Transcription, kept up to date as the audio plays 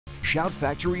Shout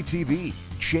Factory TV,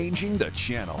 changing the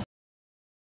channel.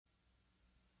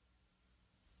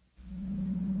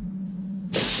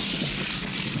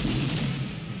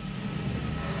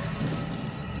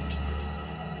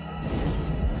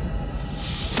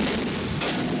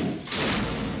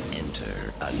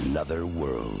 Enter another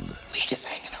world. We just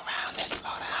hanging around this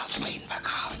slaughterhouse waiting for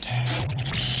our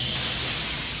turn.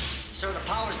 Sir, the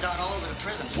power's down all over the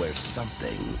prison. Where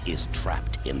something is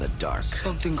trapped in the dark.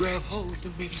 Something grab hold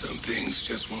of me. Some things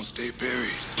just won't stay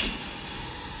buried.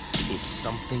 It's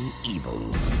something evil.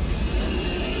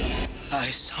 I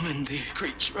summon the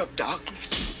creature of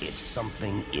darkness. It's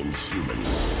something inhuman.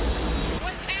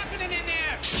 What's happening in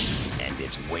there? And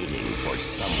it's waiting for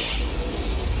someone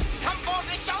Come forth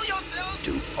and show yourself.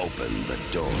 to open the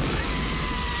door.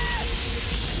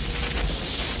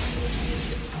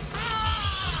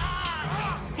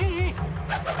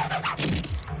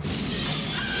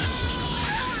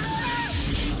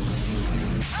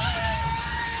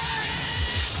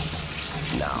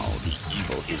 Now the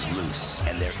evil is loose,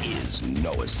 and there is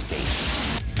no escape.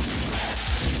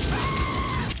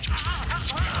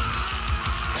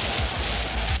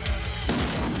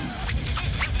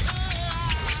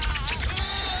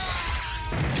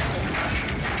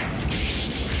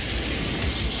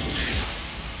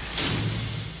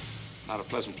 Not a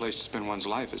pleasant place to spend one's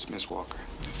life, is Miss Walker.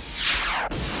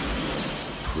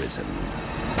 Prison.